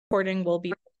Recording will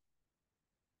be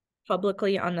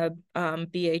publicly on the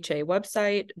BHA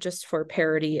website just for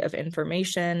parity of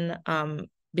information,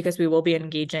 because we will be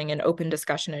engaging in open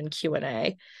discussion and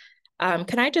Q&A.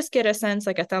 Can I just get a sense,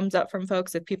 like a thumbs up from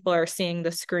folks if people are seeing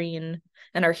the screen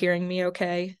and are hearing me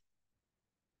okay?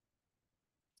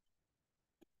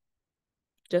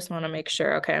 Just want to make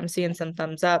sure. Okay, I'm seeing some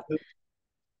thumbs up.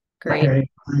 Great. Okay.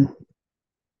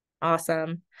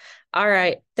 Awesome. All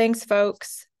right. Thanks,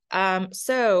 folks.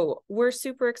 So we're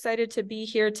super excited to be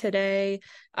here today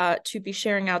to be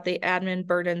sharing out the Admin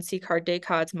Burden CCAR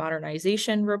DACODS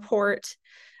Modernization Report.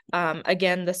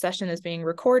 Again, the session is being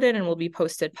recorded and will be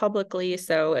posted publicly,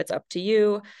 so it's up to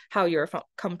you how you're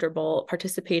comfortable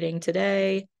participating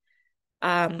today.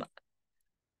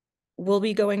 We'll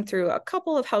be going through a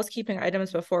couple of housekeeping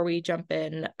items before we jump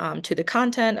in to the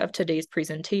content of today's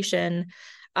presentation.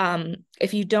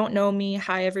 If you don't know me,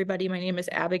 hi everybody, my name is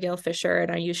Abigail Fisher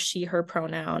and I use she, her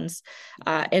pronouns.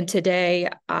 And today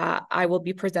I will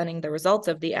be presenting the results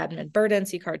of the Admin Burden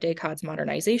CCAR DACODS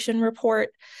Modernization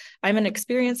Report. I'm an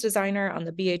experienced designer on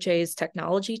the BHA's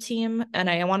technology team, and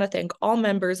I want to thank all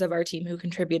members of our team who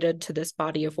contributed to this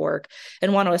body of work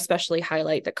and want to especially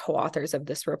highlight the co-authors of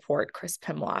this report, Chris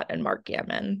Pimlott and Mark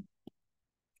Gammon.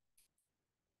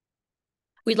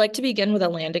 We'd like to begin with a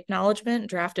land acknowledgement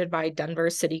drafted by Denver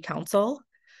City Council.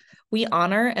 We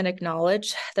honor and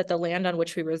acknowledge that the land on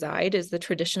which we reside is the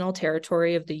traditional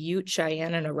territory of the Ute,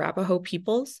 Cheyenne, and Arapaho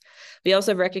peoples. We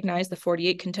also recognize the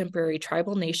 48 contemporary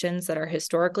tribal nations that are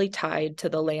historically tied to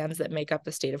the lands that make up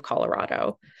the state of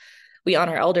Colorado. We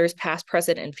honor elders past,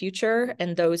 present, and future,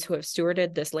 and those who have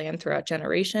stewarded this land throughout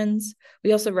generations.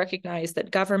 We also recognize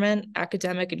that government,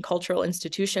 academic, and cultural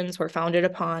institutions were founded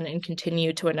upon and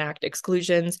continue to enact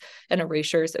exclusions and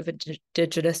erasures of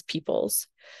Indigenous peoples.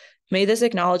 May this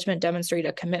acknowledgement demonstrate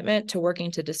a commitment to working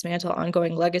to dismantle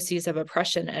ongoing legacies of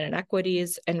oppression and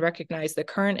inequities and recognize the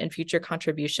current and future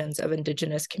contributions of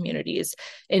Indigenous communities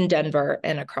in Denver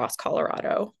and across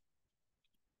Colorado.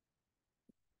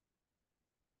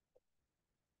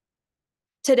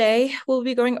 Today, we'll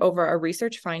be going over our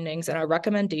research findings and our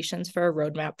recommendations for a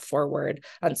roadmap forward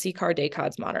on CCAR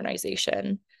DACODS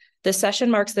modernization. This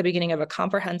session marks the beginning of a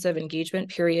comprehensive engagement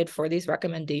period for these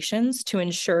recommendations to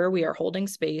ensure we are holding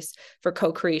space for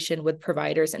co-creation with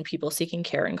providers and people seeking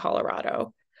care in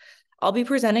Colorado. I'll be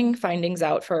presenting findings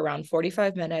out for around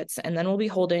 45 minutes, and then we'll be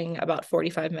holding about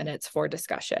 45 minutes for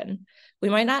discussion. We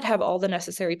might not have all the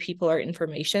necessary people or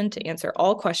information to answer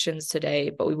all questions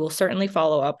today, but we will certainly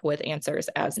follow up with answers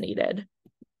as needed.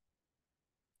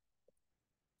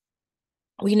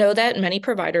 We know that many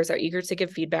providers are eager to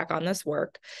give feedback on this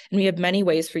work, and we have many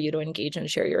ways for you to engage and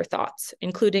share your thoughts,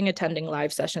 including attending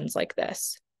live sessions like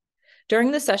this.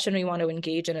 During the session, we want to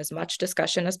engage in as much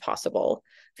discussion as possible.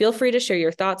 Feel free to share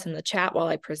your thoughts in the chat while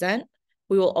I present.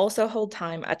 We will also hold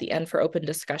time at the end for open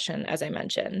discussion, as I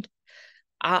mentioned.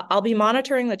 I'll be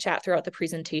monitoring the chat throughout the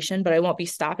presentation, but I won't be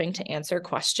stopping to answer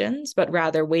questions, but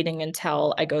rather waiting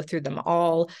until I go through them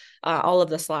all of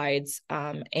the slides,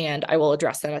 and I will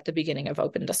address them at the beginning of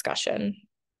open discussion.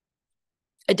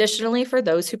 Additionally, for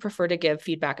those who prefer to give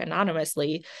feedback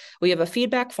anonymously, we have a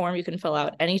feedback form you can fill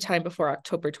out anytime before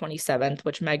October 27th,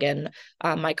 which Megan,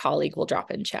 my colleague, will drop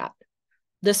in chat.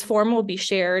 This form will be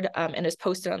shared and is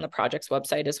posted on the project's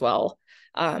website as well.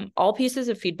 All pieces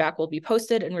of feedback will be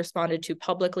posted and responded to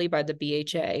publicly by the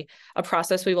BHA, a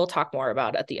process we will talk more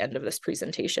about at the end of this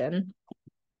presentation.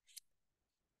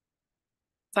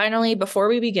 Finally, before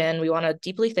we begin, we want to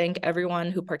deeply thank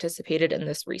everyone who participated in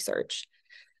this research.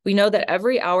 We know that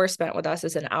every hour spent with us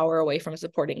is an hour away from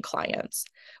supporting clients.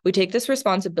 We take this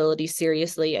responsibility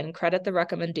seriously and credit the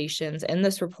recommendations in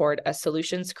this report as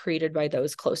solutions created by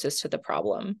those closest to the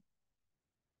problem.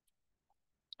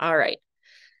 All right,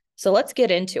 so let's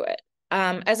get into it.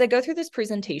 As I go through this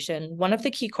presentation, one of the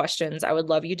key questions I would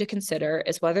love you to consider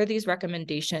is whether these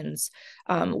recommendations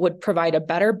would provide a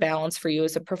better balance for you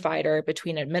as a provider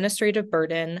between administrative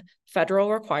burden,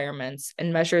 federal requirements,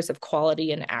 and measures of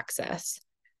quality and access.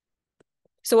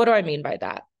 So what do I mean by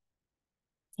that?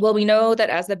 Well, we know that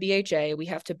as the BHA, we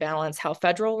have to balance how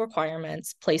federal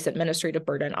requirements place administrative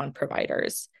burden on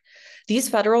providers. These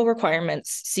federal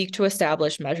requirements seek to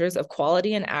establish measures of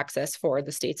quality and access for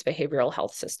the state's behavioral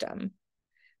health system.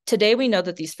 Today, we know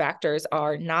that these factors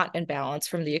are not in balance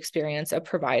from the experience of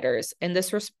providers, and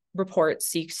this report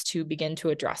seeks to begin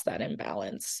to address that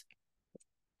imbalance.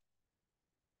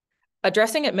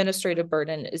 Addressing administrative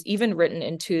burden is even written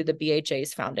into the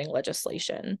BHA's founding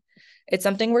legislation. It's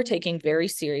something we're taking very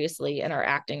seriously and are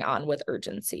acting on with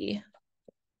urgency.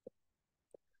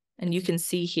 And you can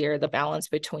see here the balance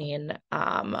between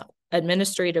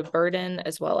administrative burden,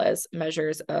 as well as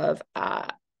measures of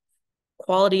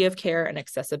quality of care and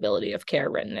accessibility of care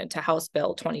written into House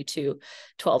Bill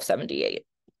 22-1278.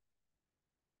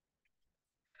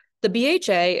 The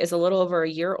BHA is a little over a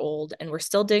year old, and we're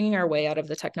still digging our way out of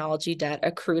the technology debt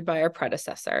accrued by our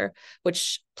predecessor,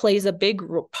 which plays a big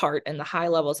part in the high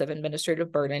levels of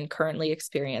administrative burden currently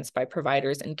experienced by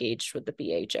providers engaged with the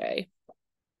BHA.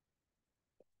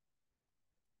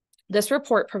 This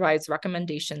report provides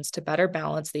recommendations to better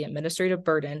balance the administrative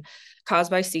burden caused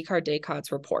by CCAR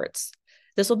DACODS reports.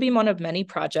 This will be one of many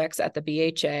projects at the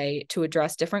BHA to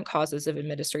address different causes of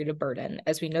administrative burden,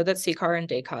 as we know that CCAR and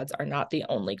DACODS are not the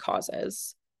only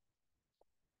causes.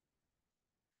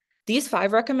 These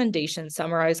 5 recommendations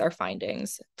summarize our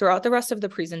findings. Throughout the rest of the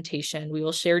presentation, we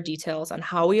will share details on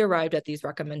how we arrived at these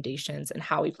recommendations and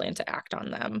how we plan to act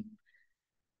on them.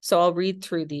 So I'll read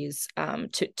through these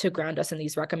to ground us in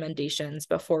these recommendations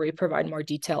before we provide more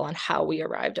detail on how we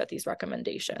arrived at these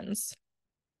recommendations.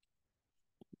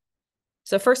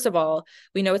 So first of all,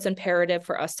 we know it's imperative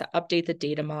for us to update the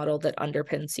data model that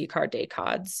underpins CCAR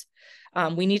DACODS.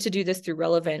 We need to do this through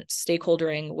relevant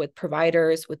stakeholdering with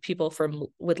providers, with people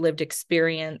with lived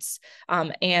experience,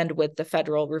 and with the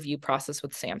federal review process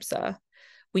with SAMHSA.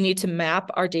 We need to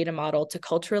map our data model to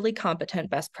culturally competent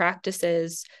best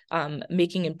practices,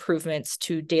 making improvements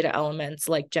to data elements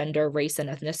like gender, race, and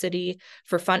ethnicity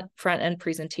for front-end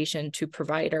presentation to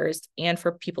providers and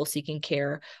for people seeking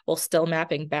care, while still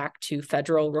mapping back to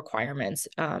federal requirements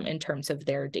in terms of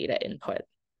their data input.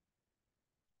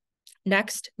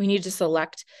 Next, we need to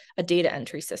select a data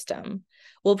entry system.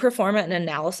 We'll perform an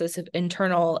analysis of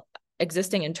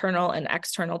existing internal and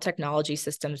external technology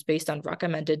systems based on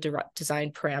recommended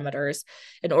design parameters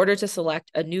in order to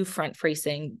select a new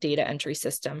front-facing data entry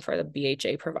system for the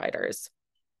BHA providers.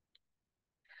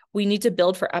 We need to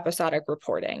build for episodic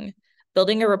reporting,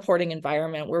 building a reporting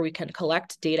environment where we can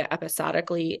collect data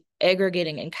episodically,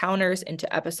 aggregating encounters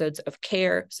into episodes of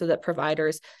care so that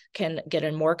providers can get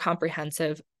a more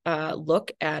comprehensive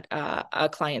look at a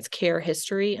client's care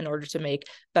history in order to make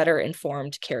better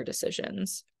informed care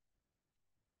decisions.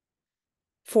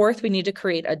 Fourth, we need to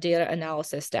create a data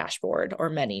analysis dashboard or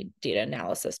many data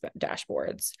analysis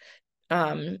dashboards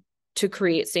to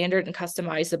create standard and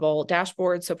customizable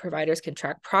dashboards so providers can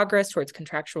track progress towards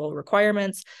contractual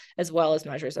requirements as well as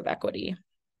measures of equity.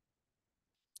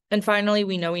 And finally,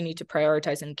 we know we need to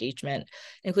prioritize engagement,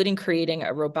 including creating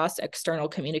a robust external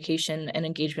communication and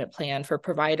engagement plan for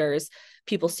providers,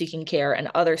 people seeking care, and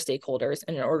other stakeholders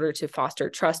in order to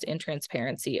foster trust and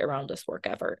transparency around this work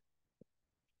effort.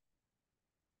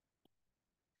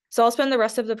 So I'll spend the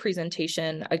rest of the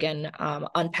presentation, again,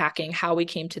 unpacking how we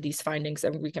came to these findings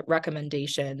and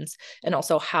recommendations, and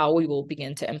also how we will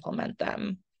begin to implement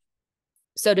them.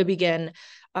 So to begin,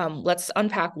 let's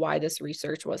unpack why this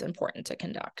research was important to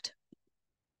conduct.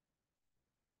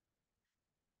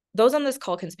 Those on this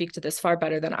call can speak to this far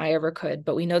better than I ever could,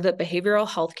 but we know that behavioral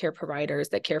health care providers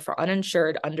that care for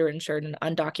uninsured, underinsured,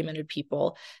 and undocumented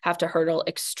people have to hurdle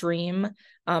extreme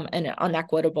and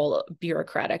inequitable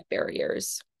bureaucratic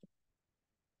barriers.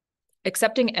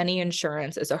 Accepting any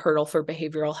insurance is a hurdle for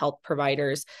behavioral health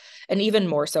providers, and even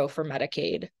more so for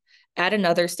Medicaid. Add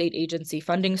another state agency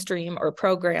funding stream or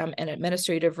program, and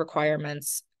administrative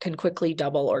requirements can quickly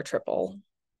double or triple.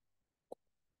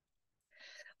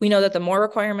 We know that the more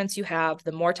requirements you have,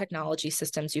 the more technology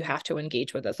systems you have to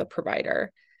engage with as a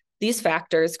provider. These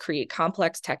factors create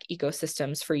complex tech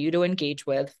ecosystems for you to engage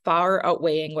with, far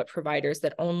outweighing what providers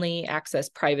that only access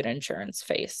private insurance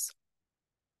face.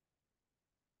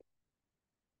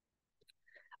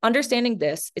 Understanding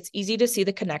this, it's easy to see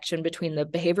the connection between the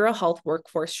behavioral health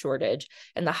workforce shortage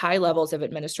and the high levels of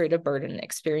administrative burden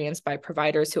experienced by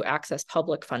providers who access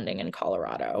public funding in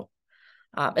Colorado.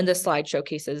 And this slide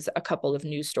showcases a couple of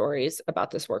news stories about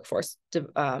this workforce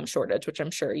shortage, which I'm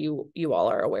sure you all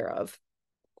are aware of.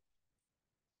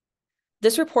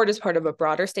 This report is part of a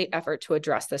broader state effort to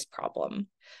address this problem.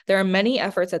 There are many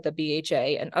efforts at the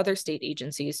BHA and other state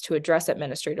agencies to address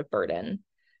administrative burden.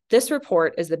 This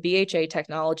report is the BHA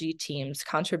technology team's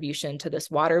contribution to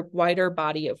this wider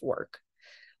body of work.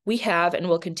 We have and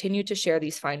will continue to share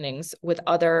these findings with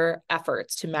other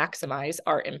efforts to maximize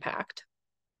our impact.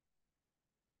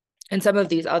 And some of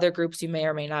these other groups you may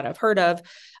or may not have heard of,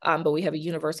 but we have a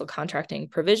universal contracting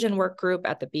provision work group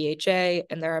at the BHA,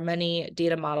 and there are many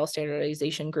data model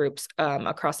standardization groups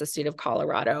across the state of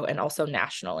Colorado and also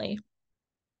nationally.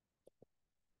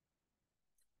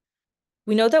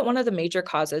 We know that one of the major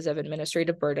causes of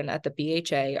administrative burden at the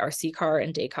BHA are CCAR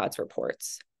and DACODS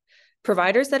reports.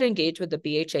 Providers that engage with the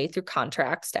BHA through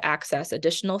contracts to access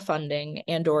additional funding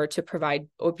and/or to provide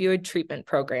opioid treatment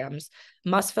programs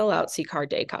must fill out CCAR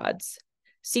DACODS.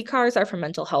 CCARs are for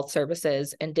mental health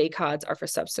services and DACODS are for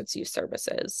substance use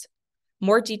services.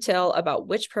 More detail about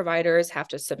which providers have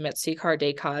to submit CCAR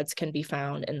DACODS can be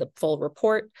found in the full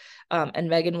report, and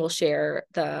Megan will share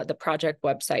the project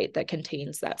website that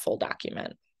contains that full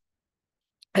document,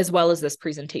 as well as this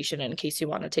presentation in case you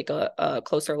want to take a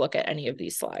closer look at any of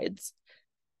these slides.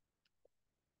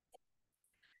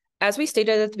 As we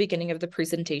stated at the beginning of the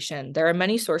presentation, there are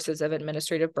many sources of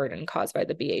administrative burden caused by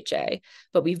the BHA,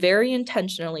 but we very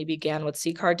intentionally began with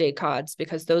CCAR DACODS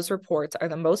because those reports are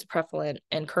the most prevalent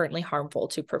and currently harmful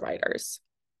to providers.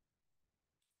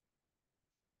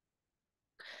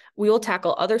 We will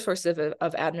tackle other sources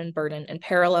of admin burden in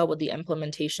parallel with the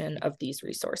implementation of these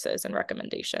resources and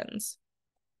recommendations.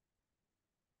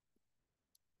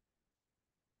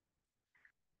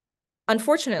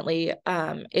 Unfortunately,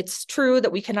 it's true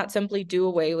that we cannot simply do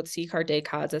away with CCAR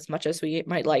DACODS as much as we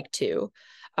might like to.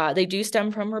 They do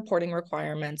stem from reporting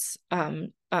requirements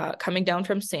coming down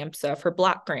from SAMHSA for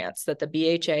block grants that the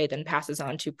BHA then passes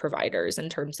on to providers in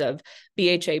terms of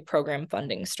BHA program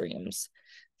funding streams.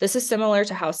 This is similar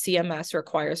to how CMS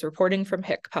requires reporting from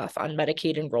HCPF on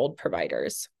Medicaid enrolled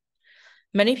providers.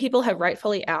 Many people have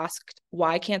rightfully asked,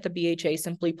 why can't the BHA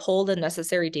simply pull the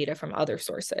necessary data from other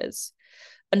sources?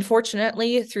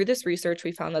 Unfortunately, through this research,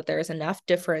 we found that there is enough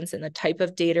difference in the type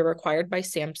of data required by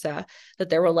SAMHSA that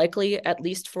there will likely, at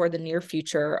least for the near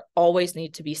future, always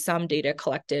need to be some data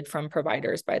collected from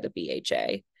providers by the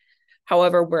BHA.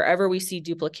 However, wherever we see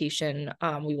duplication,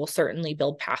 we will certainly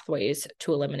build pathways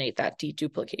to eliminate that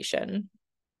deduplication.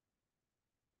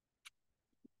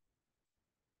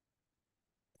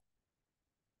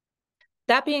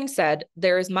 That being said,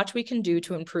 there is much we can do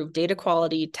to improve data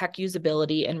quality, tech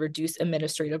usability, and reduce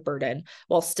administrative burden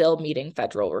while still meeting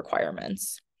federal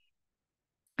requirements.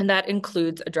 And that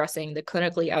includes addressing the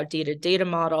clinically outdated data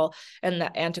model and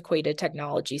the antiquated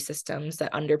technology systems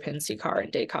that underpin CCAR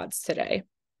and DACODS today.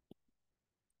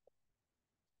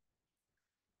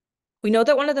 We know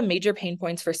that one of the major pain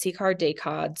points for CCAR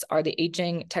DACODS are the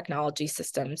aging technology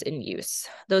systems in use.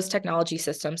 Those technology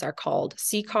systems are called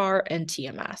CCAR and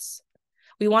TMS.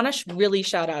 We want to really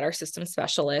shout out our system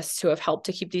specialists who have helped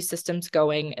to keep these systems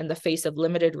going in the face of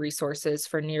limited resources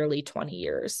for nearly 20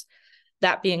 years.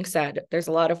 That being said, there's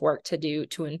a lot of work to do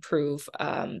to improve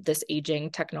this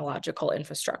aging technological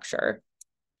infrastructure.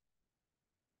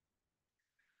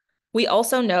 We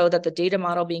also know that the data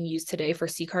model being used today for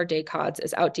CCAR DACODS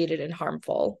is outdated and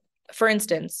harmful. For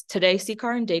instance, today,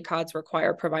 CCAR and DACODS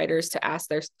require providers to ask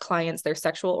their clients their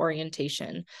sexual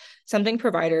orientation, something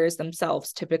providers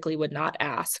themselves typically would not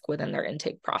ask within their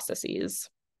intake processes.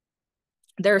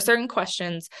 There are certain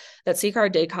questions that CCAR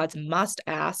DACODS must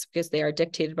ask because they are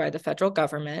dictated by the federal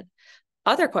government.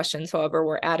 Other questions, however,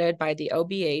 were added by the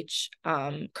OBH,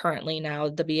 currently now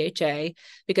the BHA,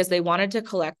 because they wanted to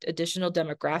collect additional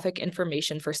demographic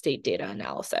information for state data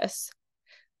analysis.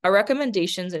 Our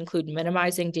recommendations include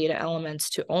minimizing data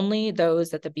elements to only those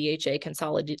that the BHA can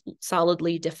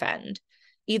solidly defend,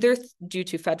 either due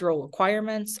to federal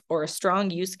requirements or a strong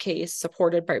use case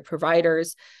supported by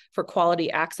providers for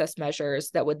quality access measures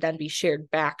that would then be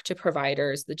shared back to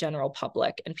providers, the general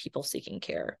public, and people seeking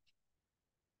care.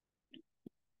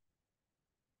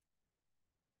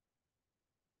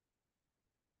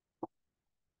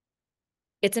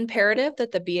 It's imperative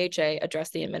that the BHA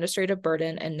address the administrative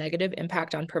burden and negative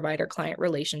impact on provider-client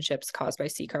relationships caused by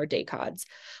CCAR DACODS,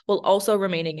 while also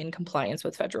remaining in compliance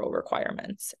with federal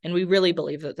requirements. And we really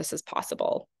believe that this is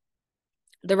possible.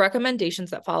 The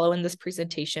recommendations that follow in this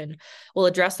presentation will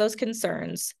address those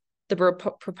concerns.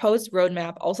 The proposed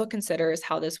roadmap also considers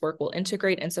how this work will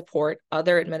integrate and support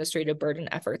other administrative burden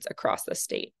efforts across the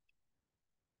state.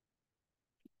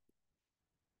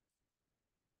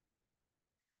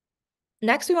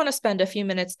 Next, we want to spend a few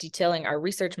minutes detailing our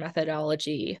research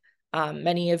methodology.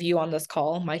 Many of you on this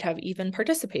call might have even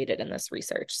participated in this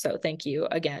research, so thank you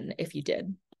again if you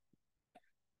did.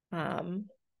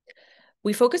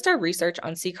 We focused our research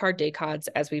on CCAR DACODS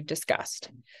as we've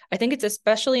discussed. I think it's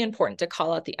especially important to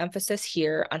call out the emphasis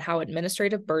here on how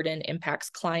administrative burden impacts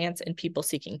clients and people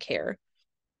seeking care.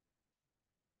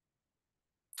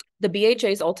 The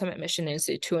BHA's ultimate mission is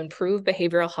to improve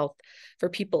behavioral health for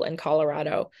people in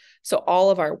Colorado. So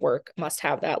all of our work must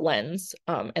have that lens,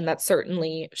 and that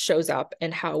certainly shows up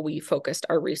in how we focused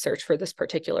our research for this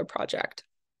particular project.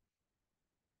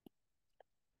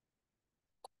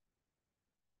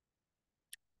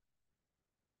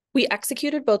 We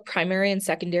executed both primary and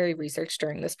secondary research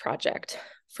during this project.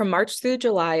 From March through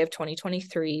July of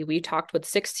 2023, we talked with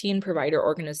 16 provider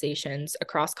organizations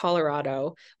across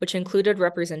Colorado, which included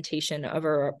representation of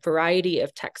a variety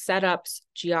of tech setups,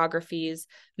 geographies,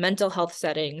 mental health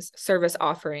settings, service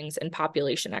offerings, and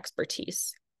population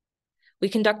expertise. We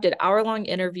conducted hour-long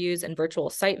interviews and virtual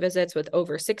site visits with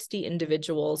over 60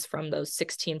 individuals from those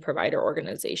 16 provider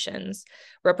organizations,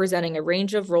 representing a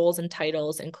range of roles and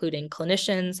titles, including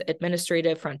clinicians,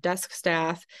 administrative front desk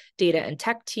staff, data and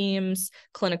tech teams,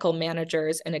 clinical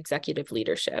managers, and executive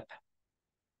leadership.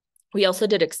 We also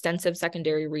did extensive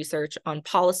secondary research on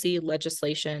policy,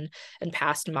 legislation, and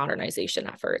past modernization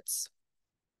efforts.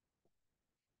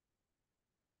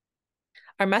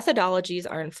 Our methodologies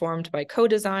are informed by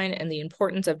co-design and the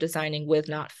importance of designing with,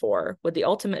 not for, with the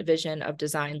ultimate vision of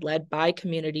design led by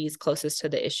communities closest to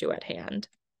the issue at hand.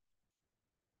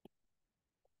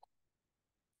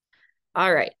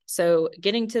 All right, so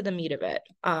getting to the meat of it,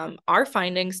 our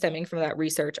findings stemming from that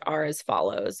research are as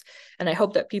follows, and I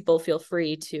hope that people feel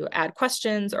free to add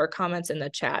questions or comments in the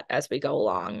chat as we go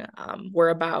along. We're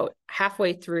about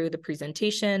halfway through the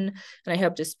presentation, and I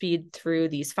hope to speed through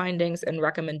these findings and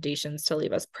recommendations to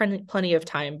leave us plenty of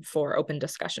time for open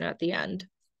discussion at the end.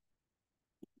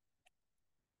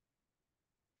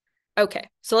 Okay,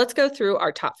 so let's go through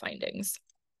our top findings.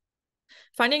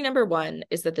 Finding number one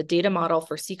is that the data model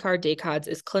for CCAR DACODS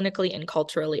is clinically and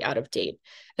culturally out of date,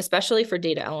 especially for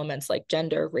data elements like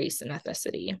gender, race, and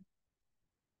ethnicity.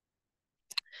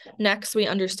 Next, we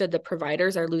understood that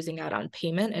providers are losing out on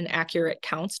payment and accurate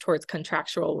counts towards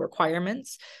contractual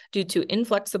requirements due to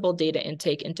inflexible data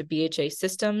intake into BHA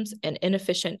systems and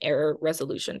inefficient error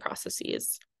resolution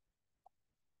processes.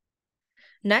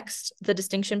 Next, the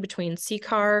distinction between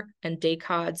CCAR and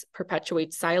DACODS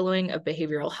perpetuates siloing of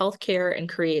behavioral health care and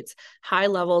creates high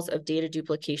levels of data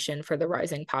duplication for the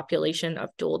rising population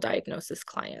of dual diagnosis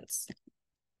clients.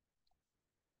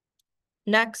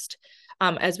 Next,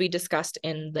 as we discussed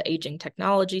in the aging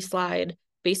technology slide,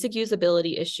 basic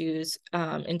usability issues,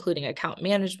 including account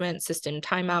management, system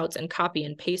timeouts, and copy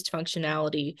and paste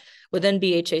functionality within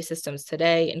BHA systems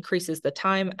today increases the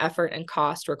time, effort, and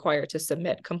cost required to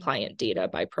submit compliant data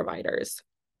by providers.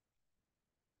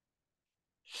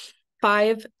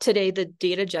 5, today the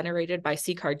data generated by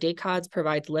CCAR DACODS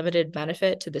provides limited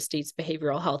benefit to the state's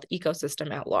behavioral health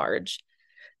ecosystem at large.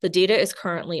 The data is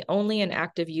currently only in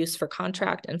active use for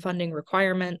contract and funding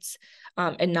requirements,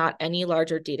 and not any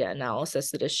larger data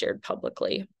analysis that is shared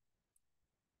publicly.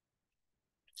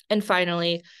 And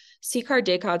finally, CCAR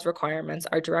DACODS requirements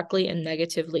are directly and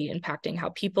negatively impacting how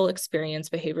people experience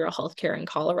behavioral health care in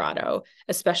Colorado,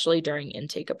 especially during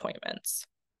intake appointments.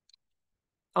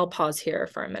 I'll pause here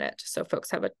for a minute so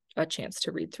folks have a chance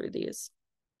to read through these,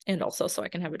 and also so I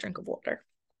can have a drink of water.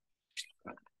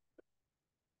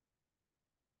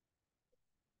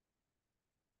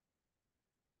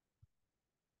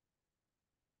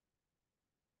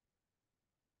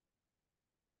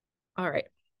 All right,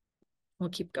 we'll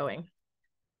keep going.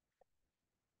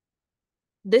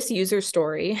 This user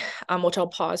story, which I'll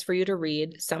pause for you to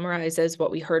read, summarizes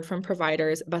what we heard from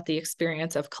providers about the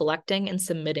experience of collecting and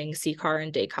submitting CCAR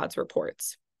and DACODS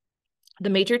reports.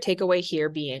 The major takeaway here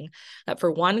being that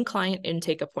for one client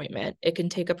intake appointment, it can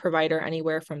take a provider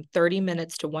anywhere from 30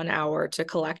 minutes to 1 hour to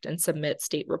collect and submit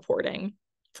state reporting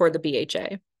for the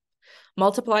BHA.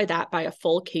 Multiply that by a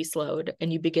full caseload,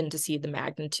 and you begin to see the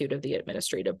magnitude of the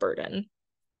administrative burden.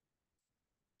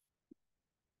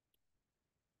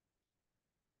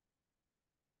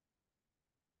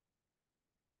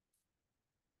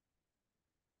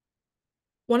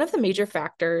 One of the major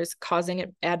factors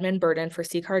causing admin burden for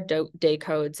CCAR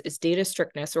DACODS is data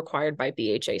strictness required by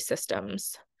BHA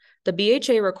systems. The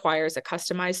BHA requires a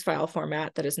customized file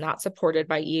format that is not supported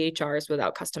by EHRs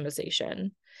without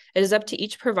customization. It is up to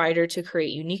each provider to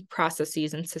create unique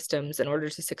processes and systems in order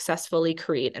to successfully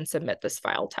create and submit this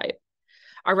file type.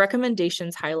 Our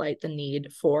recommendations highlight the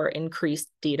need for increased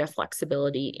data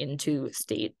flexibility into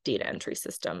state data entry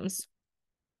systems.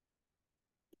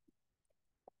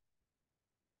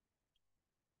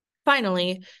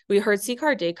 Finally, we heard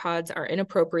CCAR DACODS are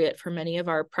inappropriate for many of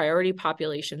our priority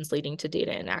populations, leading to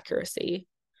data inaccuracy.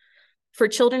 For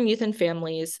children, youth, and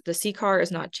families, the CCAR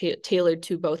is not tailored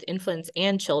to both infants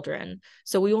and children,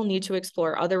 so we will need to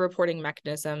explore other reporting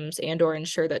mechanisms and/or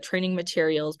ensure that training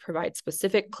materials provide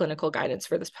specific clinical guidance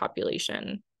for this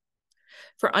population.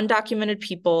 For undocumented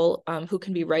people who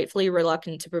can be rightfully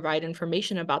reluctant to provide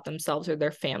information about themselves or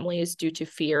their families due to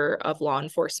fear of law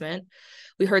enforcement,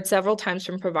 we heard several times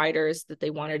from providers that they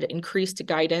wanted increased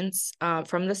guidance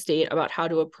from the state about how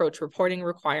to approach reporting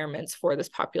requirements for this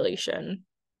population.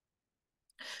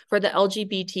 For the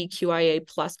LGBTQIA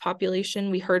plus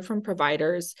population, we heard from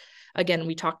providers, again,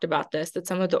 we talked about this, that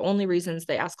some of the only reasons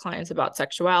they ask clients about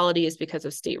sexuality is because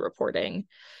of state reporting.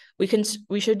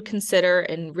 We should consider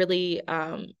and really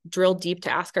drill deep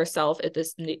to ask ourselves if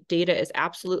this data is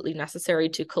absolutely necessary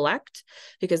to collect,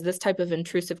 because this type of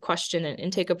intrusive question and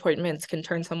intake appointments can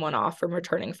turn someone off from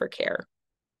returning for care.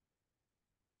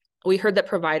 We heard from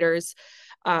providers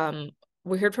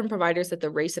that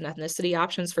the race and ethnicity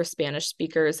options for Spanish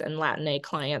speakers and Latin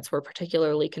clients were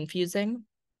particularly confusing.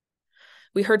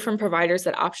 We heard from providers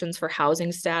that options for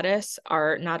housing status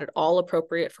are not at all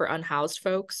appropriate for unhoused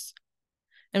folks.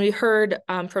 And we heard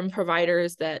from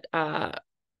providers that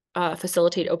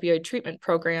facilitate opioid treatment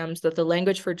programs that the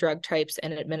language for drug types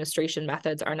and administration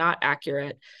methods are not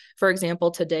accurate. For example,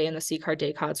 today in the CCAR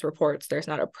DACODS reports, there's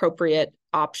not appropriate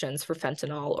options for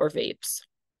fentanyl or vapes.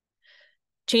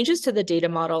 Changes to the data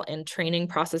model and training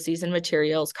processes and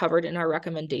materials covered in our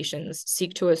recommendations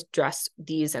seek to address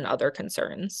these and other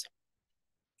concerns.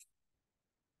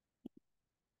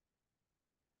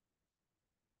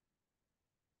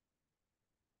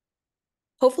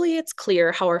 Hopefully it's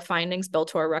clear how our findings built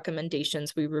to our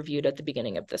recommendations we reviewed at the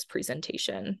beginning of this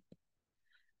presentation.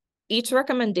 Each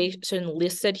recommendation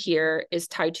listed here is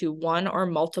tied to one or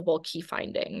multiple key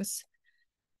findings.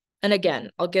 And again,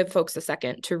 I'll give folks a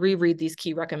second to reread these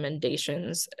key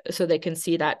recommendations so they can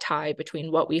see that tie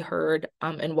between what we heard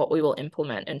and what we will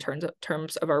implement in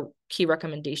terms of our key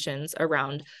recommendations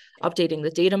around updating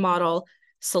the data model,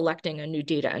 selecting a new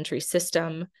data entry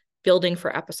system, building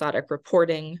for episodic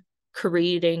reporting,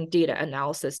 creating data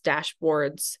analysis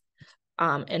dashboards,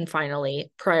 and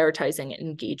finally, prioritizing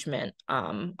engagement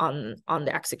on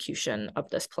the execution of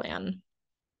this plan.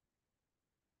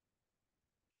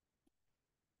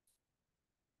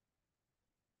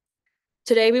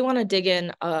 Today, we want to dig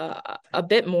in a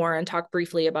bit more and talk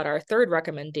briefly about our third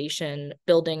recommendation,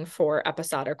 building for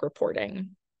episodic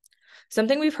reporting.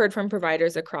 Something we've heard from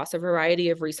providers across a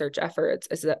variety of research efforts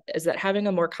is that having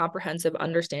a more comprehensive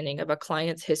understanding of a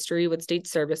client's history with state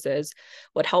services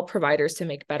would help providers to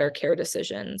make better care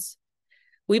decisions.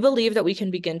 We believe that we can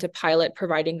begin to pilot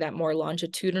providing that more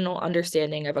longitudinal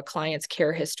understanding of a client's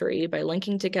care history by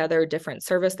linking together different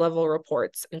service level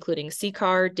reports, including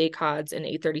CCAR, DACODS, and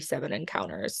 837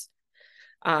 encounters.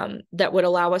 That would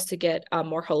allow us to get a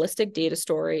more holistic data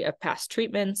story of past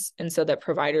treatments, and so that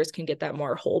providers can get that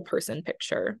more whole person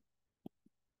picture.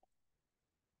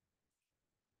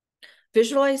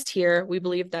 Visualized here, we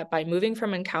believe that by moving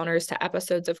from encounters to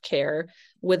episodes of care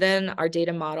within our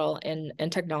data model and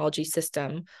technology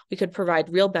system, we could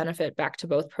provide real benefit back to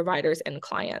both providers and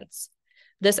clients.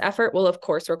 This effort will, of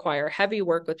course, require heavy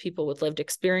work with people with lived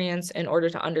experience in order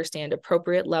to understand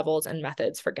appropriate levels and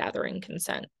methods for gathering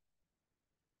consent.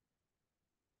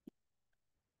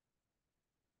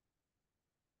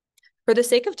 For the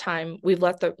sake of time, we've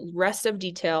left the rest of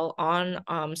detail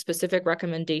on specific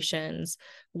recommendations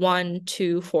 1,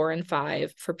 2, 4, and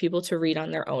 5 for people to read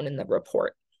on their own in the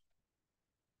report.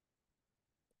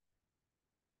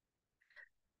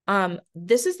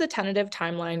 This is the tentative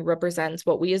timeline, represents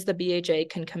what we as the BHA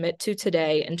can commit to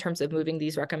today in terms of moving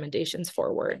these recommendations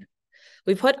forward.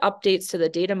 We put updates to the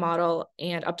data model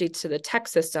and updates to the tech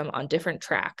system on different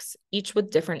tracks, each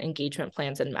with different engagement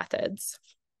plans and methods.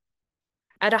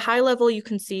 At a high level, you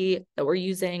can see that we're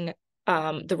using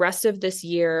the rest of this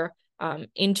year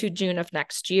into June of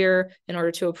next year in order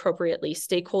to appropriately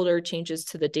stakeholder changes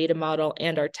to the data model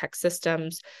and our tech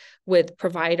systems with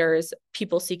providers,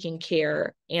 people seeking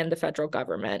care, and the federal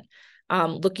government.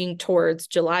 Looking towards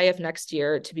July of next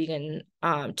year to begin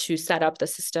to set up the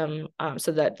system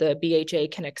so that the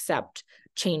BHA can accept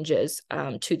changes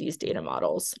to these data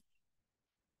models.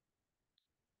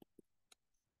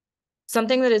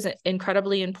 Something that is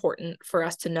incredibly important for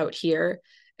us to note here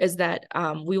is that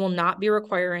we will not be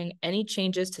requiring any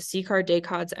changes to CCAR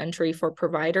DACODS entry for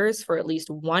providers for at least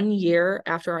 1 year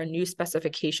after our new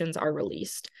specifications are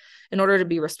released, in order to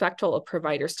be respectful of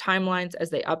providers' timelines as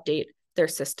they update their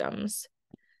systems.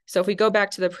 So if we go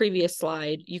back to the previous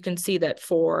slide, you can see that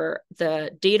for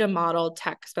the data model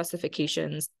tech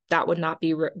specifications, that would not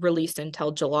be released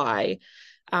until July.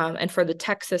 And for the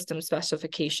tech system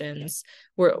specifications,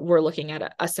 we're looking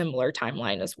at a similar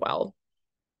timeline as well.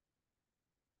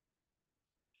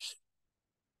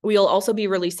 We'll also be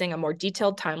releasing a more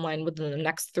detailed timeline within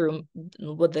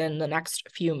the next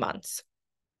few months.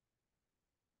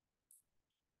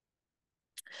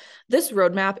 This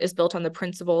roadmap is built on the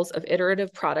principles of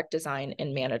iterative product design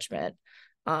and management,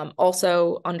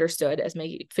 also understood as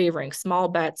favoring small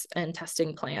bets and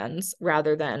testing plans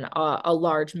rather than a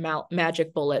large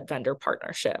magic bullet vendor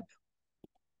partnership.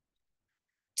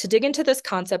 To dig into this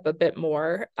concept a bit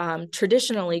more,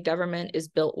 traditionally government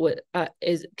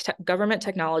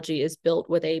technology is built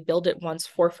with a build it once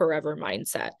for forever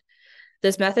mindset.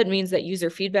 This method means that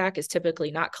user feedback is typically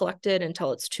not collected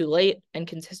until it's too late,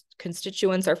 and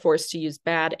constituents are forced to use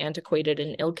bad, antiquated,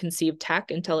 and ill-conceived tech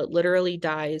until it literally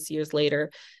dies years later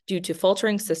due to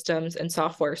faltering systems and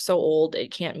software so old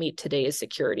it can't meet today's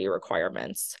security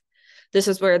requirements. This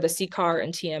is where the CCAR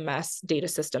and TMS data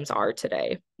systems are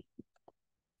today.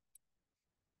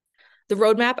 The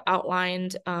roadmap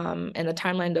outlined and the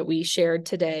timeline that we shared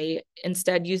today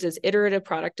instead uses iterative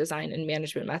product design and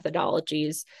management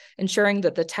methodologies, ensuring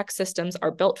that the tech systems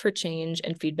are built for change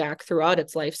and feedback throughout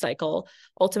its life cycle,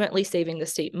 ultimately saving the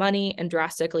state money and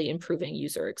drastically improving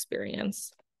user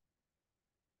experience.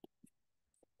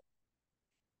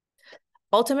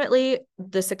 Ultimately,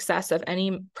 the success of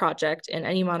any project and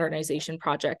any modernization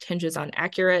project hinges on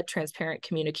accurate, transparent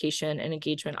communication and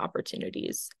engagement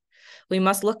opportunities. We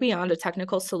must look beyond a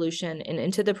technical solution and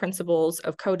into the principles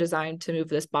of co-design to move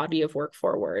this body of work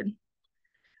forward.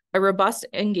 A robust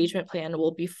engagement plan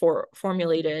will be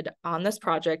formulated on this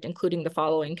project, including the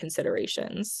following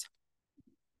considerations.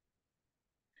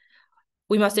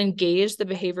 We must engage the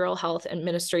Behavioral Health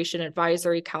Administration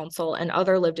Advisory Council and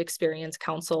other lived experience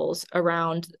councils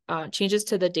around changes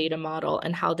to the data model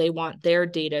and how they want their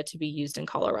data to be used in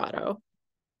Colorado.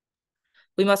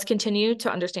 We must continue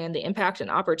to understand the impact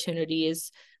and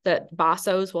opportunities that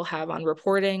BASOs will have on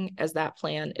reporting as that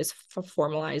plan is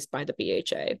formalized by the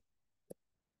BHA.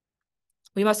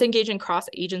 We must engage in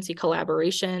cross-agency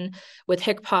collaboration with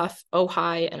HCPF,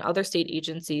 OHI, and other state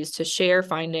agencies to share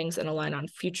findings and align on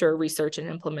future research and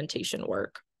implementation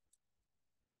work.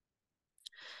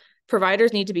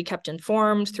 Providers need to be kept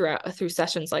informed through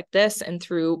sessions like this and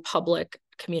through public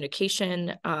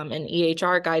communication and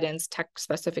EHR guidance, tech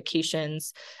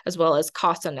specifications, as well as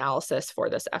cost analysis for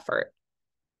this effort.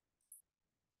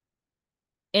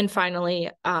 And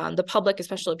finally, the public,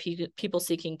 especially people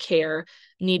seeking care,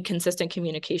 need consistent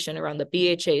communication around the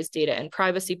BHA's data and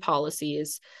privacy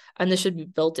policies, and this should be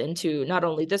built into not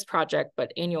only this project,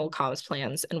 but annual comms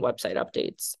plans and website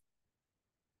updates.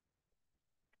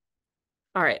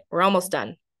 All right, we're almost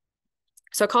done.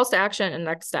 So calls to action and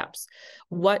next steps.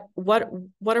 What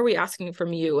are we asking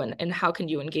from you, and how can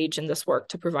you engage in this work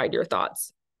to provide your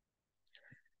thoughts?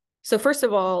 So first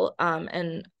of all,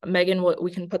 and Megan, we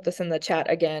can put this in the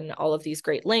chat again, all of these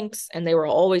great links, and they will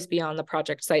always be on the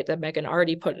project site that Megan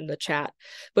already put in the chat.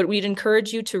 But we'd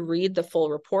encourage you to read the full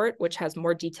report, which has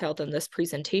more detail than this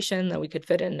presentation that we could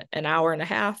fit in an hour and a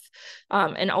half.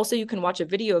 And also you can watch a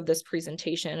video of this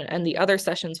presentation and the other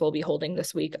sessions we'll be holding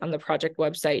this week on the project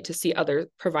website to see other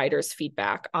providers'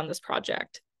 feedback on this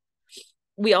project.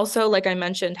 We also, like I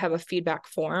mentioned, have a feedback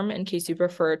form in case you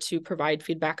prefer to provide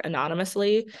feedback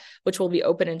anonymously, which will be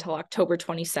open until October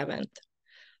 27th.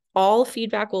 All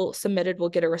feedback submitted will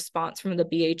get a response from the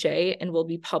BHA and will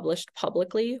be published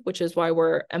publicly, which is why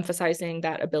we're emphasizing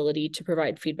that ability to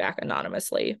provide feedback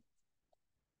anonymously.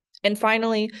 And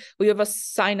finally, we have a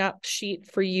sign-up sheet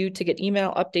for you to get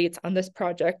email updates on this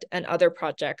project and other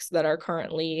projects that are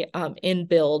currently in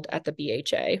build at the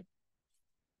BHA.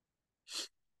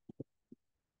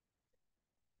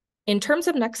 In terms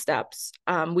of next steps,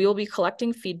 we will be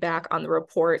collecting feedback on the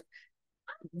report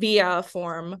via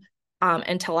form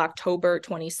until October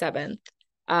 27th.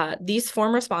 These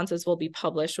form responses will be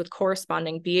published with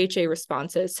corresponding BHA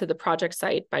responses to the project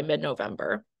site by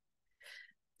mid-November.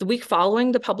 The week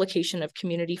following the publication of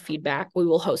community feedback, we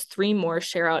will host 3 more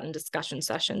share out and discussion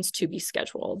sessions to be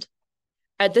scheduled.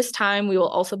 At this time, we will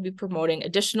also be promoting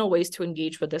additional ways to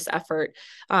engage with this effort,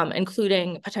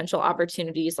 including potential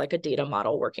opportunities like a data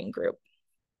model working group.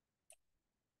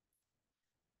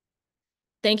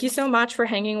 Thank you so much for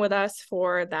hanging with us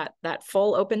for that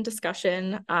full open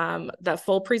discussion, that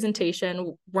full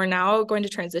presentation. We're now going to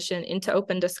transition into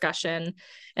open discussion.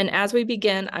 And as we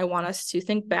begin, I want us to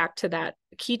think back to that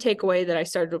key takeaway that I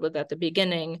started with at the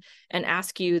beginning and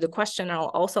ask you the question.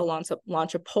 I'll also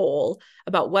launch a poll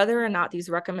about whether or not these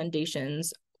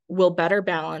recommendations will better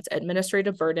balance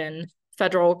administrative burden,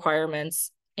 federal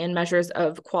requirements, and measures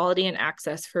of quality and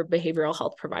access for behavioral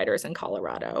health providers in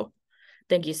Colorado.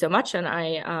 Thank you so much, and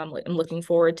I am looking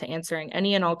forward to answering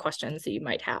any and all questions that you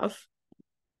might have.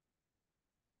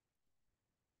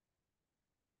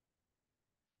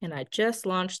 And I just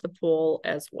launched the poll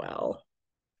as well.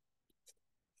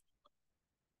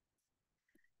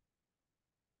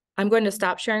 I'm going to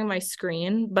stop sharing my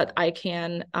screen, but I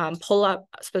can pull up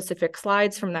specific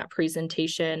slides from that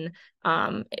presentation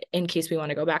in case we want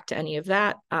to go back to any of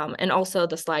that. And also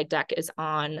the slide deck is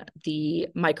on the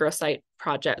microsite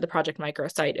project, the project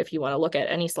microsite, if you want to look at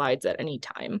any slides at any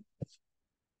time.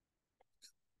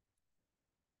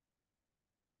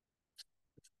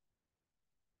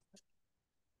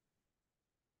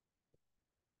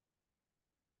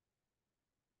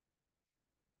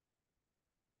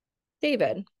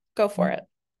 David, go for it.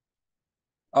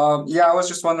 Yeah, I was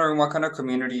just wondering what kind of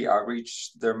community outreach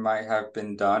there might have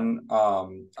been done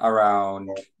around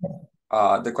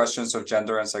the questions of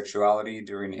gender and sexuality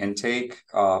during intake,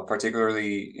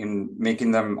 particularly in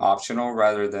making them optional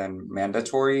rather than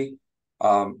mandatory.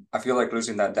 I feel like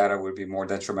losing that data would be more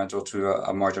detrimental to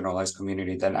a marginalized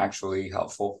community than actually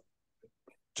helpful.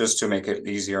 Just to make it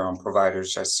easier on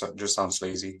providers, just sounds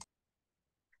lazy.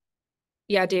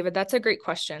 Yeah, David, that's a great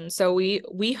question. So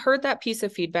we heard that piece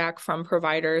of feedback from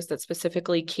providers that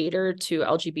specifically cater to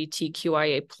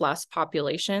LGBTQIA plus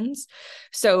populations.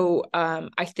 So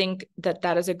I think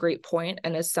that is a great point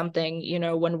and is something, you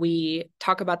know, when we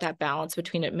talk about that balance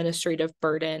between administrative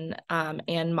burden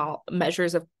and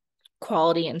measures of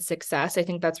quality and success, I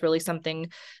think that's really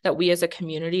something that we as a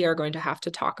community are going to have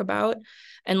to talk about.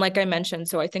 And like I mentioned,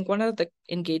 so I think one of the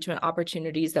engagement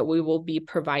opportunities that we will be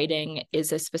providing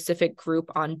is a specific group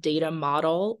on data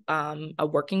model, a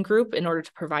working group in order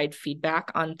to provide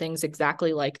feedback on things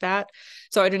exactly like that.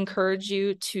 So I'd encourage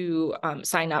you to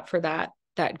sign up for that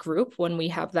group when we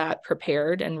have that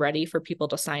prepared and ready for people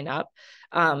to sign up.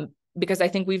 Because I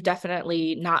think we've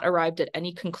definitely not arrived at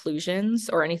any conclusions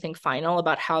or anything final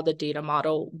about how the data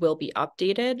model will be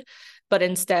updated, but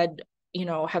instead, you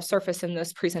know, have surfaced in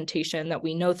this presentation that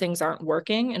we know things aren't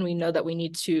working and we know that we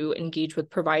need to engage with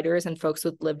providers and folks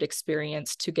with lived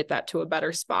experience to get that to a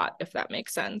better spot, if that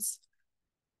makes sense.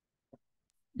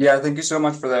 Yeah, thank you so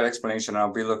much for that explanation.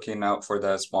 I'll be looking out for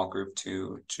that small group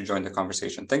to join the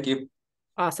conversation. Thank you.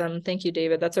 Awesome. Thank you,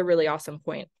 David. That's a really awesome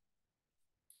point.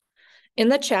 In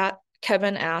the chat,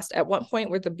 Kevin asked, at what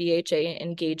point would the BHA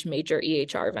engage major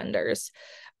EHR vendors?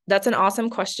 That's an awesome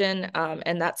question.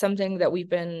 And that's something that we've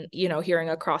been, you know, hearing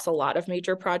across a lot of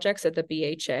major projects at the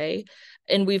BHA.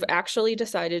 And we've actually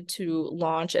decided to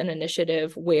launch an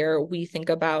initiative where we think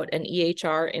about an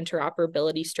EHR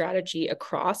interoperability strategy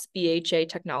across BHA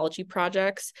technology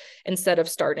projects instead of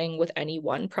starting with any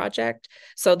one project.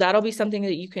 So that'll be something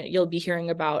that you'll be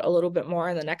hearing about a little bit more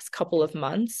in the next couple of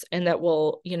months, and that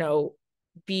will, you know,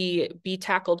 be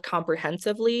tackled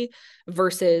comprehensively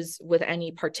versus with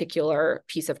any particular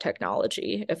piece of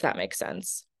technology, if that makes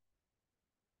sense.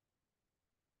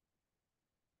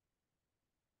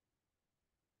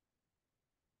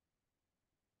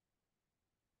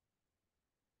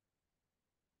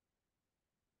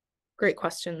 Great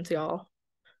questions, y'all.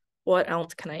 What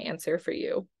else can I answer for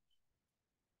you?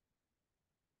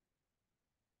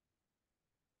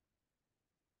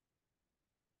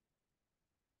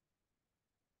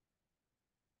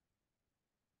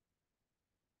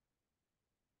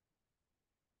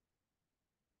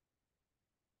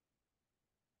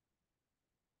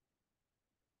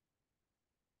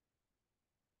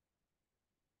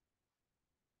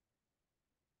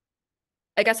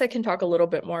 I guess I can talk a little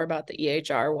bit more about the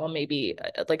EHR while maybe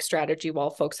like strategy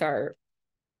while folks are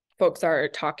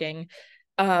talking.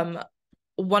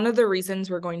 One of the reasons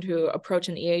we're going to approach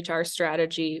an EHR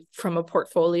strategy from a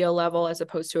portfolio level as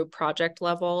opposed to a project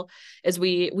level is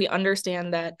we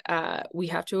understand that we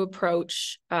have to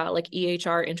approach like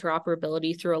EHR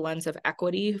interoperability through a lens of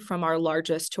equity from our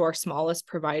largest to our smallest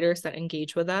providers that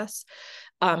engage with us.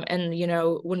 And, you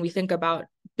know, when we think about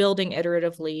building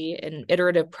iteratively and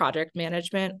iterative project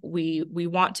management, we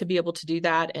want to be able to do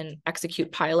that and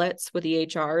execute pilots with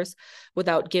EHRs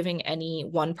without giving any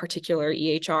one particular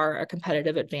EHR a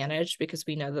competitive advantage, because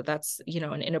we know that that's, you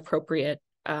know, an inappropriate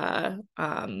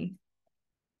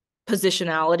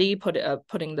positionality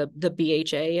putting the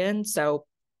BHA in. So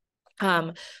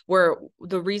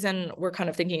the reason we're kind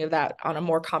of thinking of that on a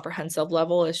more comprehensive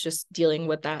level is just dealing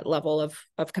with that level of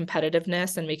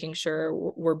competitiveness and making sure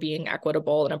we're being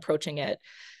equitable and approaching it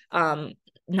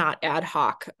not ad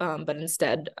hoc, but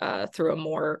instead through a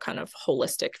more kind of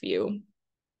holistic view.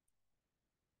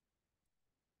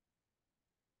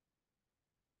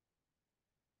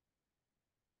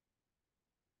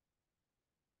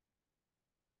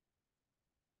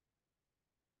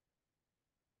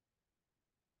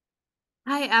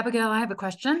 Hi, Abigail. I have a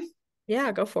question.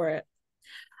 Yeah, go for it.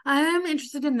 I'm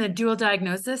interested in the dual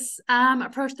diagnosis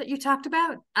approach that you talked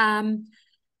about.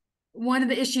 One of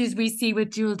the issues we see with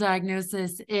dual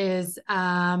diagnosis is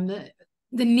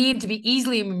the need to be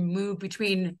easily moved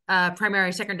between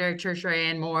primary, secondary, tertiary,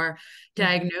 and more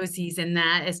diagnoses, and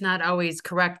that it's not always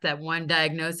correct that one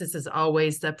diagnosis is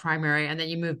always the primary, and then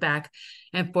you move back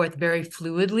and forth very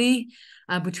fluidly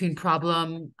between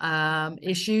problem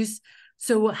issues.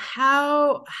 So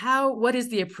what is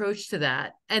the approach to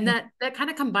that? And that kind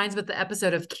of combines with the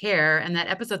episode of care, and that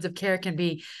episodes of care can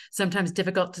be sometimes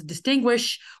difficult to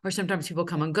distinguish, or sometimes people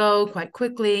come and go quite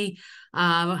quickly.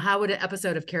 How would an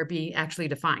episode of care be actually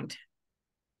defined?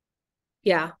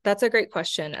 Yeah, that's a great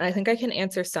question. And I think I can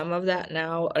answer some of that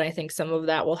now. And I think some of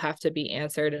that will have to be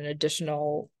answered in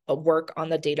additional work on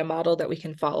the data model that we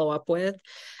can follow up with.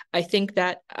 I think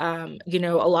that, a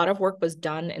lot of work was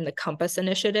done in the Compass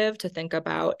initiative to think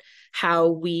about how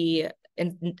we,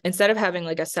 instead of having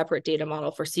like a separate data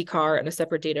model for CCAR and a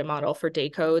separate data model for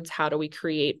DACODS, how do we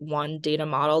create one data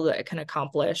model that can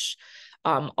accomplish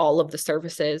all of the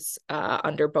services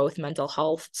under both mental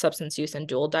health, substance use, and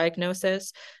dual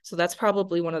diagnosis. So that's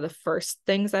probably one of the first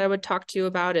things that I would talk to you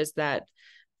about, is that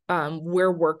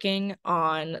we're working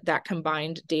on that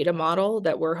combined data model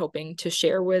that we're hoping to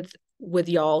share with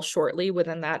y'all shortly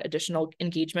within that additional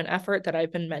engagement effort that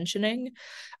I've been mentioning,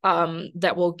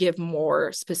 that will give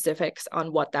more specifics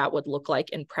on what that would look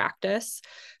like in practice.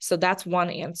 So that's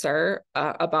one answer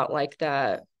about like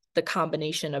the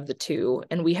combination of the two.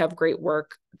 And we have great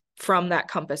work from that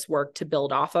Compass work to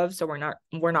build off of. So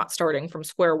we're not starting from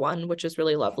square one, which is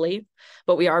really lovely,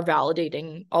 but we are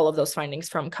validating all of those findings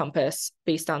from Compass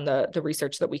based on the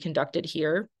research that we conducted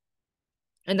here.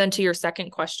 And then to your second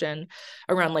question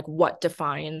around like what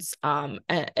defines an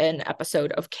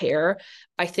episode of care,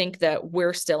 I think that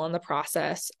we're still in the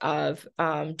process of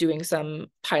doing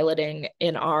some piloting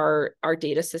in our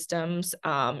data systems,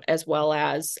 as well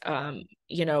as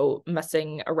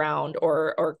messing around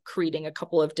or creating a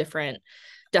couple of different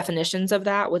definitions of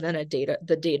that within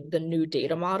the new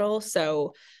data model.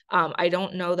 So I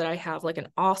don't know that I have like an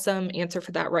awesome answer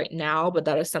for that right now, but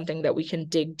that is something that we can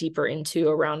dig deeper into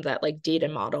around that like data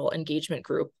model engagement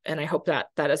group. And I hope that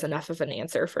that is enough of an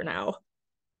answer for now.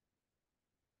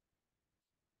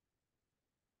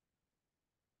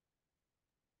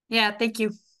 Yeah, thank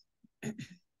you.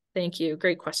 Thank you.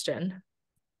 Great question.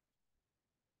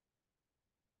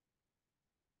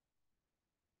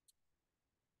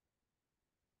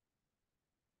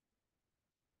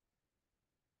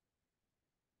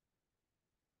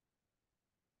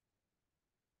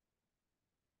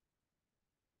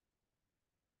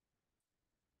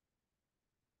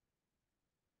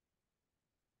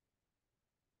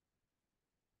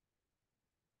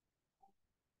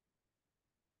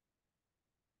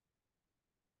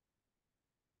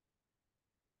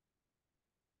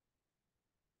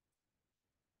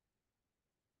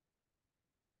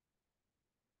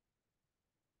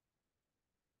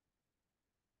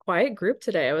 Quiet group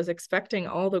today. I was expecting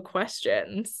all the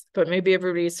questions, but maybe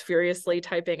everybody's furiously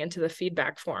typing into the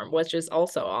feedback form, which is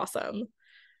also awesome.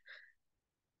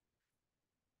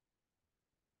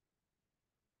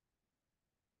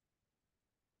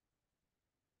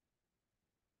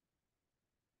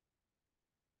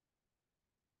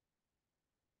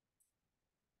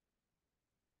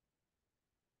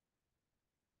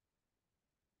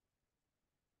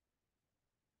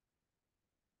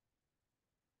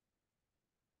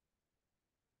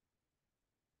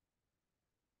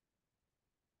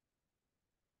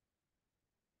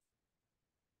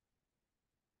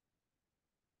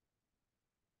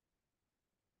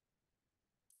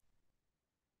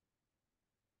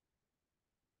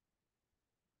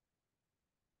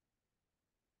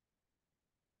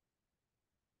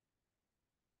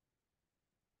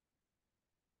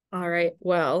 All right.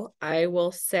 Well, I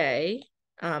will say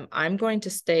I'm going to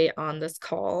stay on this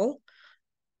call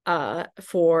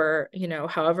for,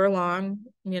 however long,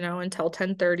 until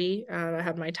 10:30. I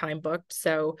have my time booked.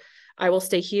 So I will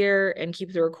stay here and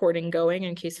keep the recording going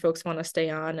in case folks want to stay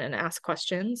on and ask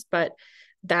questions. But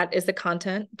that is the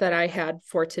content that I had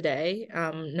for today,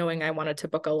 knowing I wanted to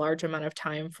book a large amount of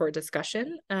time for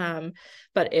discussion.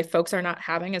 But if folks are not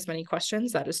having as many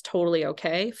questions, that is totally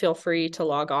okay. Feel free to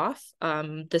log off.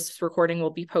 This recording will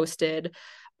be posted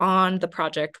on the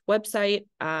project website,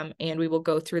 and we will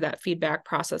go through that feedback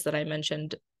process that I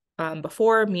mentioned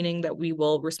before, meaning that we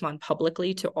will respond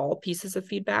publicly to all pieces of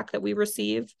feedback that we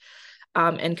receive,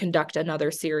 and conduct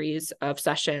another series of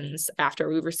sessions after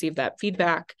we receive that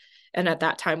feedback. And at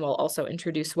that time, we'll also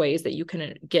introduce ways that you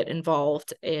can get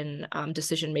involved in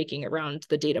decision-making around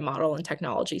the data model and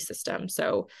technology system.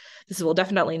 So this will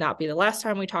definitely not be the last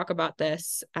time we talk about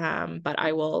this, but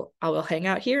I will hang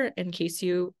out here in case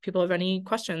people have any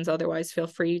questions. Otherwise, feel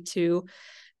free to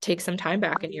take some time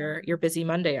back in your busy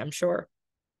Monday, I'm sure.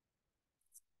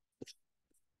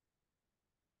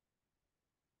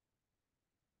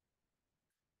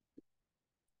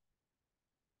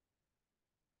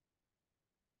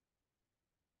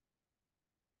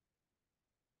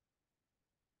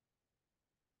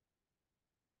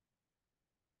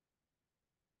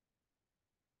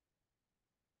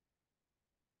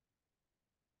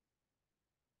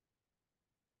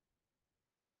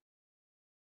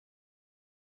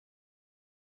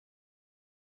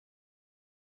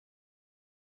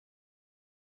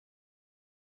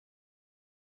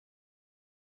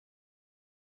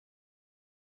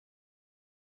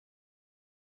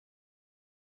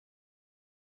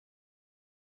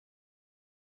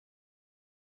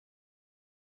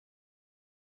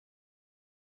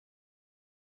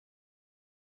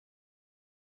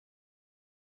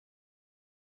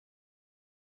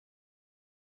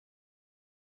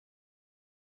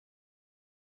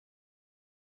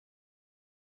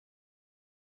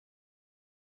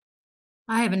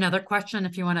 I have another question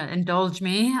if you want to indulge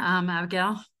me,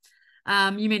 Abigail.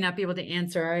 You may not be able to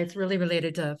answer. It's really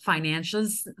related to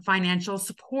financial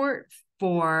support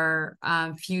for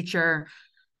future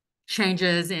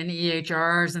changes in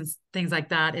EHRs and things like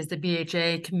that. Is the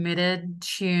BHA committed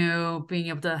to being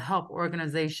able to help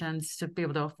organizations to be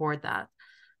able to afford that?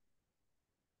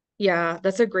 Yeah,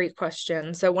 that's a great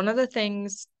question. So one of the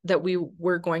things that we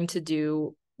were going to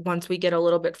do once we get a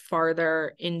little bit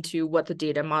farther into what the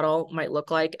data model might look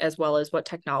like, as well as what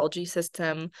technology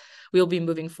system we'll be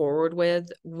moving forward with,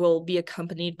 will be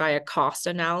accompanied by a cost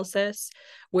analysis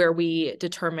where we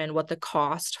determine what the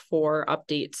cost for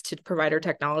updates to provider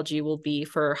technology will be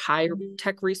for high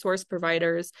tech resource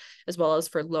providers, as well as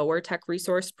for lower tech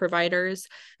resource providers.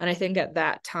 And I think at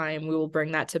that time, we will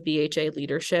bring that to BHA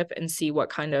leadership and see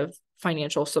what kind of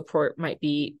financial support might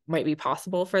be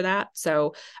possible for that.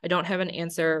 So I don't have an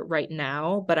answer right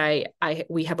now, but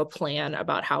we have a plan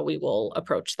about how we will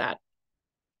approach that.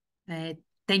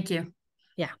 Thank you.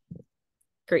 Yeah,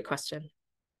 great question.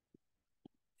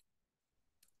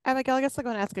 Abigail, I guess I'm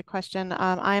going to ask a question.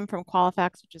 I'm from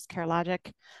Qualifax, which is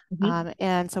CareLogic.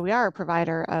 And so we are a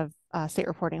provider of state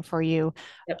reporting for you.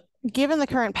 Yep. Given the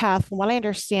current path, from what I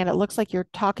understand, it looks like you're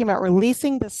talking about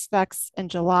releasing the specs in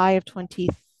July of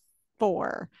 24.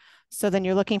 So then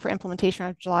you're looking for implementation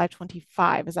of July of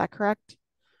 25. Is that correct?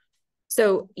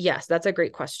 So yes, that's a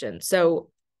great question. So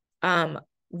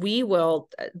we will,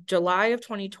 July of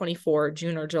 2024,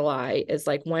 June or July is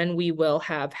like when we will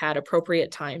have had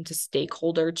appropriate time to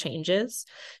stakeholder changes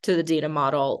to the data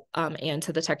model and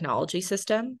to the technology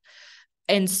system.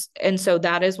 And so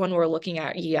that is when we're looking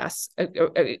at, yes,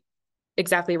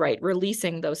 exactly right,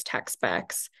 releasing those tech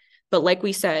specs. But like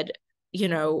we said,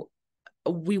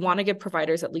 we want to give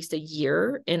providers at least a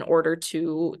year in order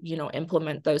to,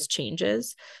 implement those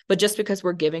changes. But just because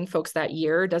we're giving folks that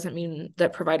year doesn't mean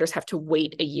that providers have to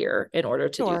wait a year in order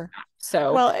to do that.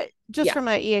 So, well, just from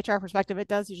an EHR perspective, it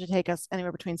does usually take us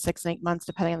anywhere between 6 and 8 months,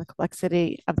 depending on the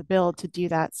complexity of the build, to do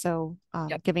that. So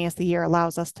giving us the year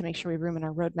allows us to make sure we have room in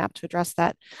our roadmap to address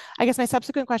that. I guess my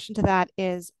subsequent question to that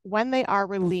is, when they are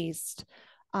released,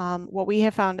 what we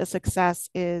have found a success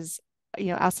is,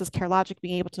 us as CareLogic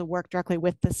being able to work directly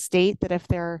with the state, that if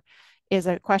there is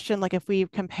a question, like if we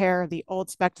compare the old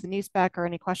spec to the new spec, or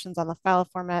any questions on the file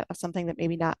format of something that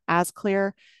maybe not as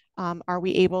clear, are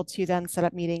we able to then set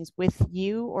up meetings with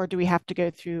you, or do we have to go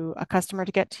through a customer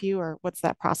to get to you, or what's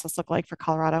that process look like for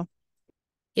Colorado?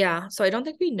 Yeah, so I don't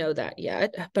think we know that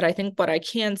yet, but I think what I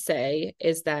can say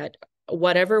is that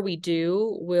whatever we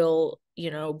do will,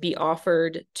 be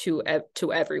offered to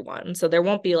everyone. So there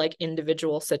won't be like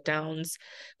individual sit downs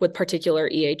with particular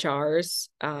EHRs,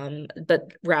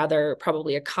 but rather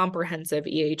probably a comprehensive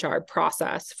EHR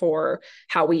process for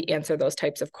how we answer those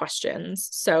types of questions.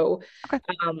 So okay.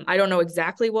 I don't know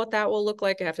exactly what that will look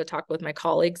like. I have to talk with my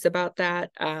colleagues about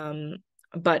that.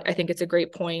 But I think it's a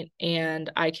great point, and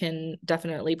I can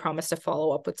definitely promise to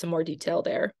follow up with some more detail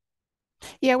there.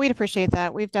 Yeah, we'd appreciate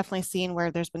that. We've definitely seen where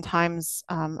there's been times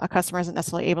a customer isn't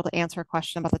necessarily able to answer a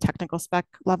question about the technical spec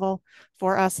level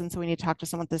for us. And so we need to talk to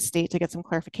someone at the state to get some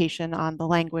clarification on the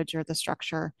language or the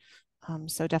structure.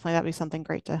 So definitely that'd be something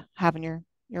great to have in your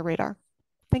radar.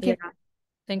 Thank you. Yeah.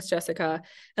 Thanks, Jessica.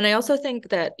 And I also think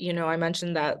that, I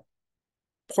mentioned that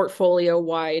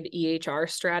portfolio-wide EHR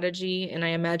strategy. And I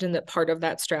imagine that part of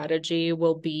that strategy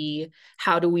will be,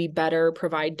 how do we better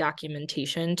provide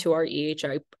documentation to our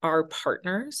EHR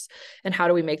partners? And how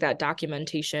do we make that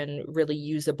documentation really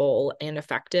usable and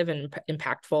effective and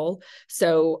impactful?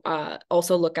 So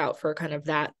also look out for kind of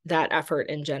that effort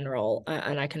in general.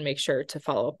 And I can make sure to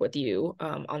follow up with you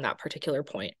on that particular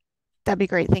point. That'd be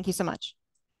great. Thank you so much.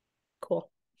 Cool.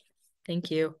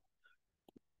 Thank you.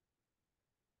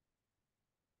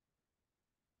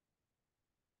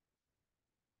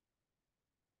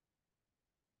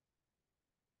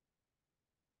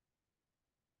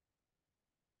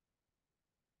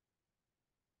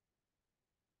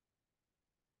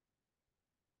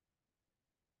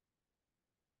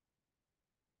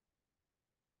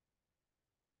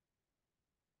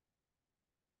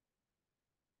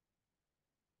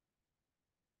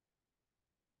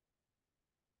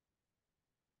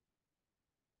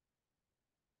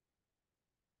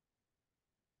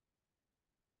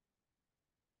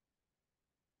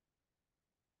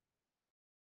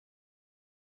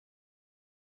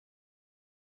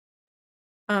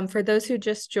 For those who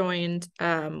just joined,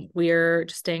 we're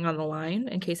just staying on the line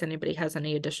in case anybody has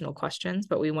any additional questions,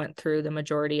 but we went through the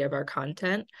majority of our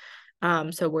content.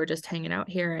 So we're just hanging out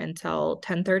here until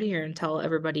 10:30 or until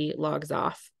everybody logs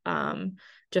off,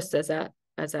 just as a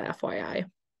FYI.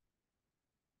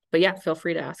 But yeah, feel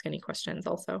free to ask any questions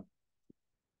also.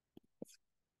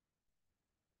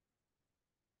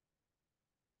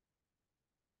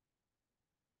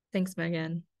 Thanks,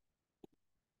 Megan.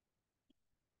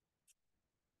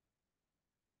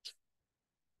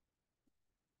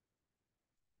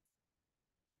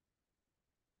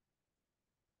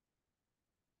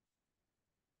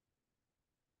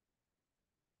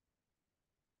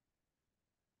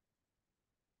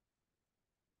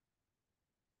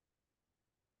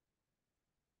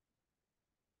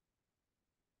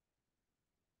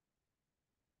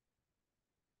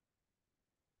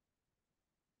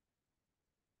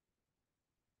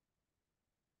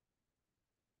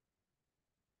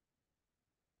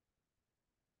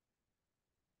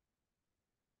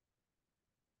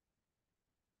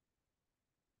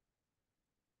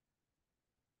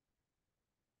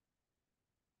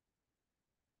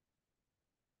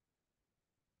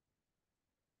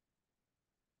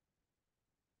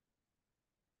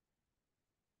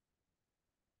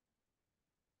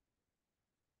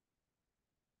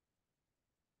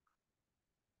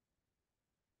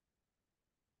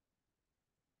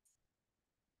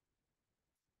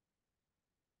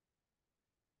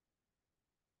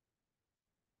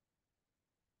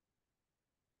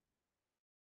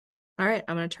 All right,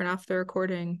 I'm going to turn off the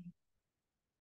recording.